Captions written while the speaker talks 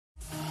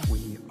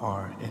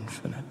are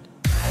infinite.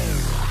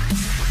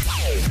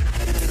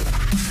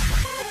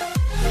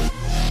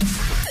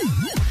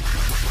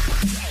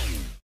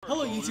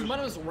 Hello YouTube, my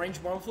name is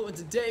Range Marvel, and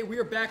today we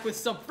are back with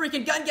some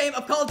freaking gun game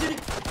of Call of Duty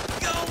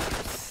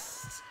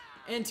Ghosts.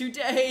 And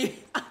today,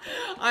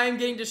 I am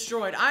getting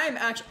destroyed. I am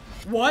actually...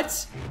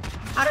 What?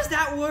 How does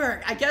that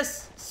work? I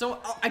guess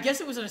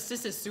it was an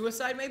assisted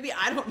suicide, maybe?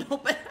 I don't know,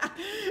 but...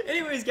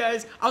 Anyways,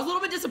 guys, I was a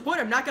little bit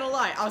disappointed, I'm not gonna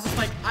lie. I was just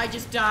like, I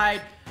just died.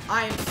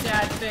 I am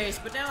sad face,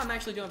 but now I'm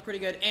actually doing pretty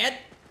good. And...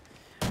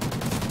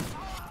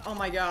 Oh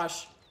my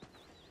gosh.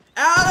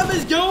 Adam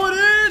is going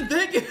in!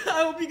 Thank you!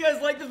 I hope you guys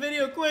like the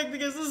video quick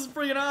because this is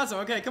freaking awesome.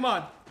 Okay, come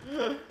on.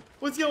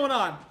 What's going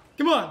on?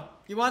 Come on.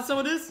 You want some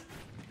of this?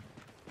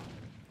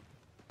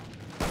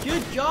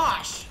 Good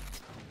gosh.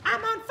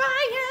 I'm on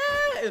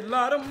fire!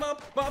 Light 'em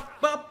up,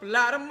 up,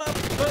 light 'em up,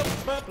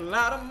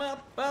 light 'em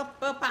up, up.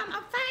 I'm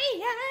on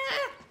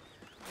fire!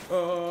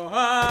 Oh,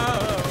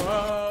 oh, oh,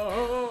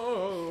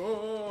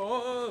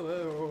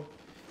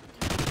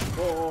 oh,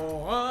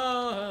 oh,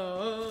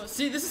 oh.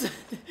 See, this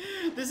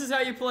is how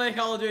you play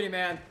Call of Duty,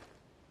 man.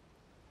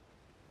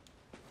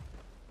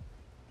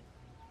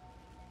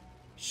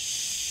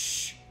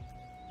 Shh.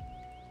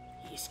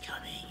 He's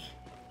coming.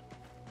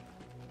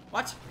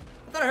 What?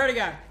 I thought I heard a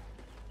guy.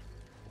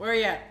 Where are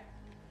you at?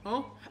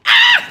 Huh?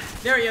 Ah!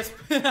 There he is.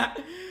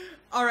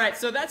 Alright,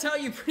 so that's how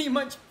you pretty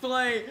much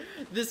play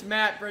this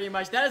map, pretty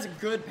much. That is a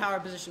good power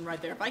position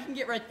right there. If I can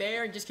get right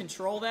there and just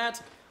control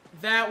that,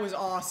 that was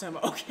awesome.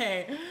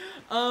 Okay.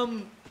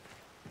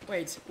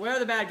 Wait, where are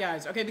the bad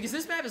guys? Okay, because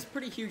this map is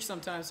pretty huge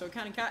sometimes, so it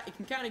can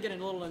kind of get a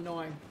little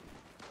annoying.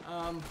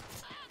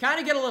 Kind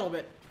of get a little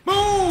bit.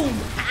 Boom!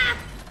 Ah!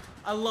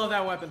 I love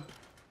that weapon.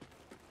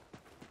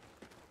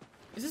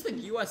 Is this the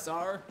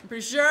USR? I'm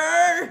pretty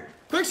sure.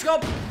 Quick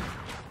scope.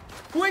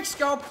 Quick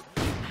scope.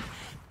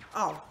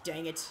 Oh,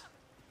 dang it.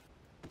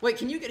 Wait,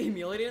 can you get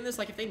humiliated in this?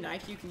 Like, if they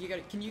knife you, can you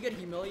get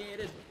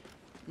humiliated?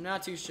 I'm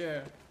not too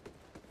sure.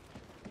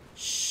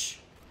 Shh.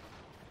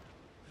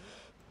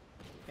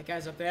 That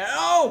guy's up there.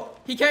 Oh!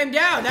 He came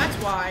down! That's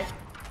why.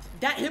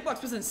 That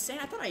hitbox was insane.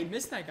 I thought I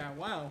missed that guy.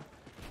 Wow.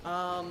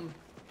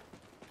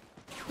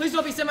 Please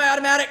don't be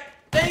semi-automatic.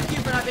 Thank you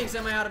for not being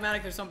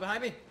semi-automatic. There's something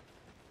behind me.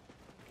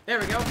 There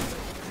we go.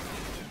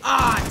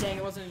 Ah, dang.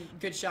 It wasn't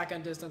good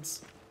shotgun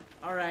distance.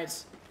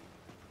 Alright.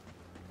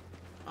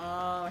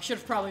 I should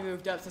have probably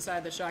moved up since I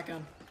had the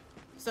shotgun.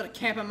 Instead of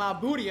camping my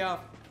booty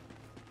off.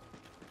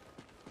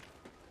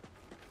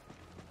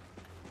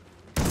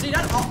 See,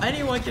 not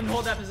anyone can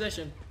hold that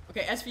position.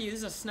 Okay, SVU, this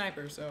is a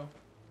sniper, so...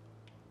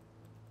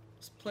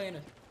 Just playing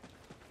a...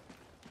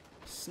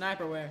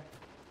 Sniper way.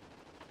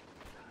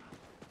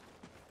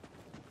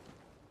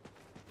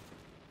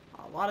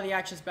 A lot of the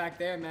action's back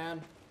there,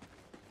 man.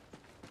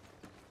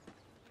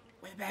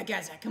 Where the bad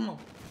guys at? Come on.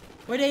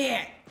 Where they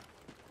at?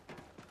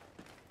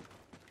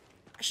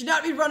 I should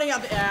not be running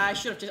out the... Yeah, I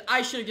should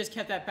have just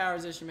kept that power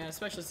position, man.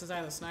 Especially since I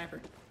have the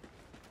sniper.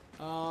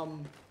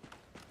 Alright,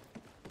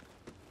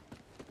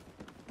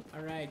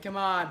 come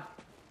on.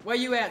 Where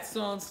you at,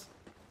 sons?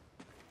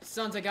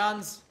 Sons of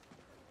guns.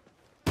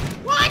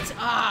 What?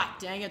 Ah,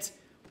 dang it.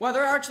 Well,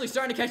 they're actually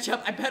starting to catch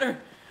up. I better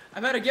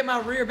get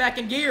my rear back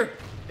in gear.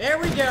 There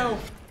we go.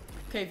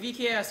 Okay,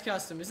 VKS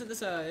custom. Isn't this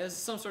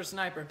some sort of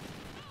sniper?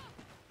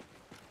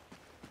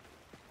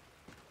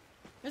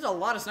 There's a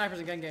lot of snipers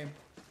in gun game.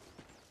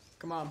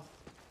 Come on.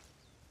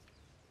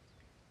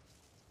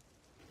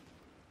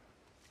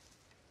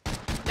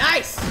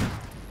 Nice!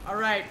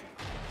 Alright.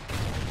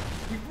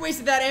 We've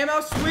wasted that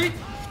ammo. Sweet.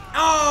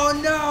 Oh,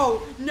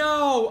 no!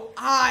 No!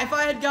 Ah, if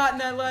I had gotten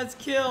that last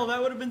kill,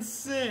 that would have been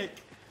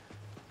sick.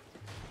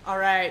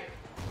 Alright.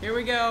 Here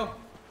we go.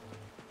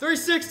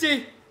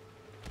 360!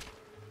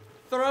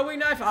 Throwing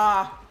knife.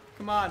 Ah,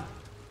 come on.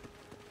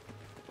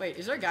 Wait,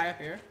 is there a guy up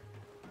here?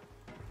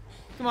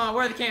 Come on,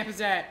 where the camp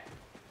is at?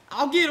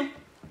 I'll get him.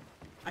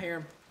 I hear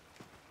him.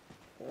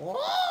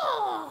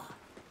 Oh!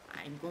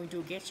 I'm going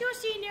to get you,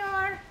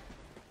 senor.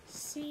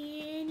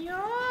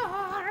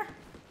 Senor.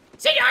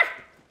 Senor!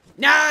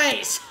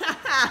 Nice!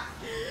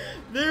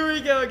 There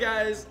we go,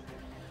 guys.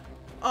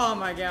 Oh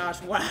my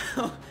gosh, wow.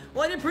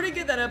 Well, I did pretty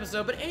good that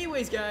episode, but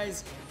anyways,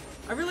 guys,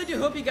 I really do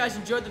hope you guys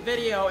enjoyed the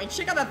video, and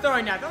check out that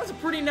throwing knife. That was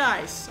pretty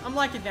nice. I'm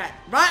liking that.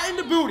 Right in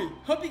the booty.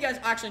 Hope you guys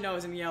actually know it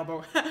was in the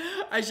elbow.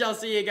 I shall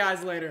see you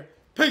guys later.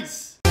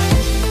 Peace!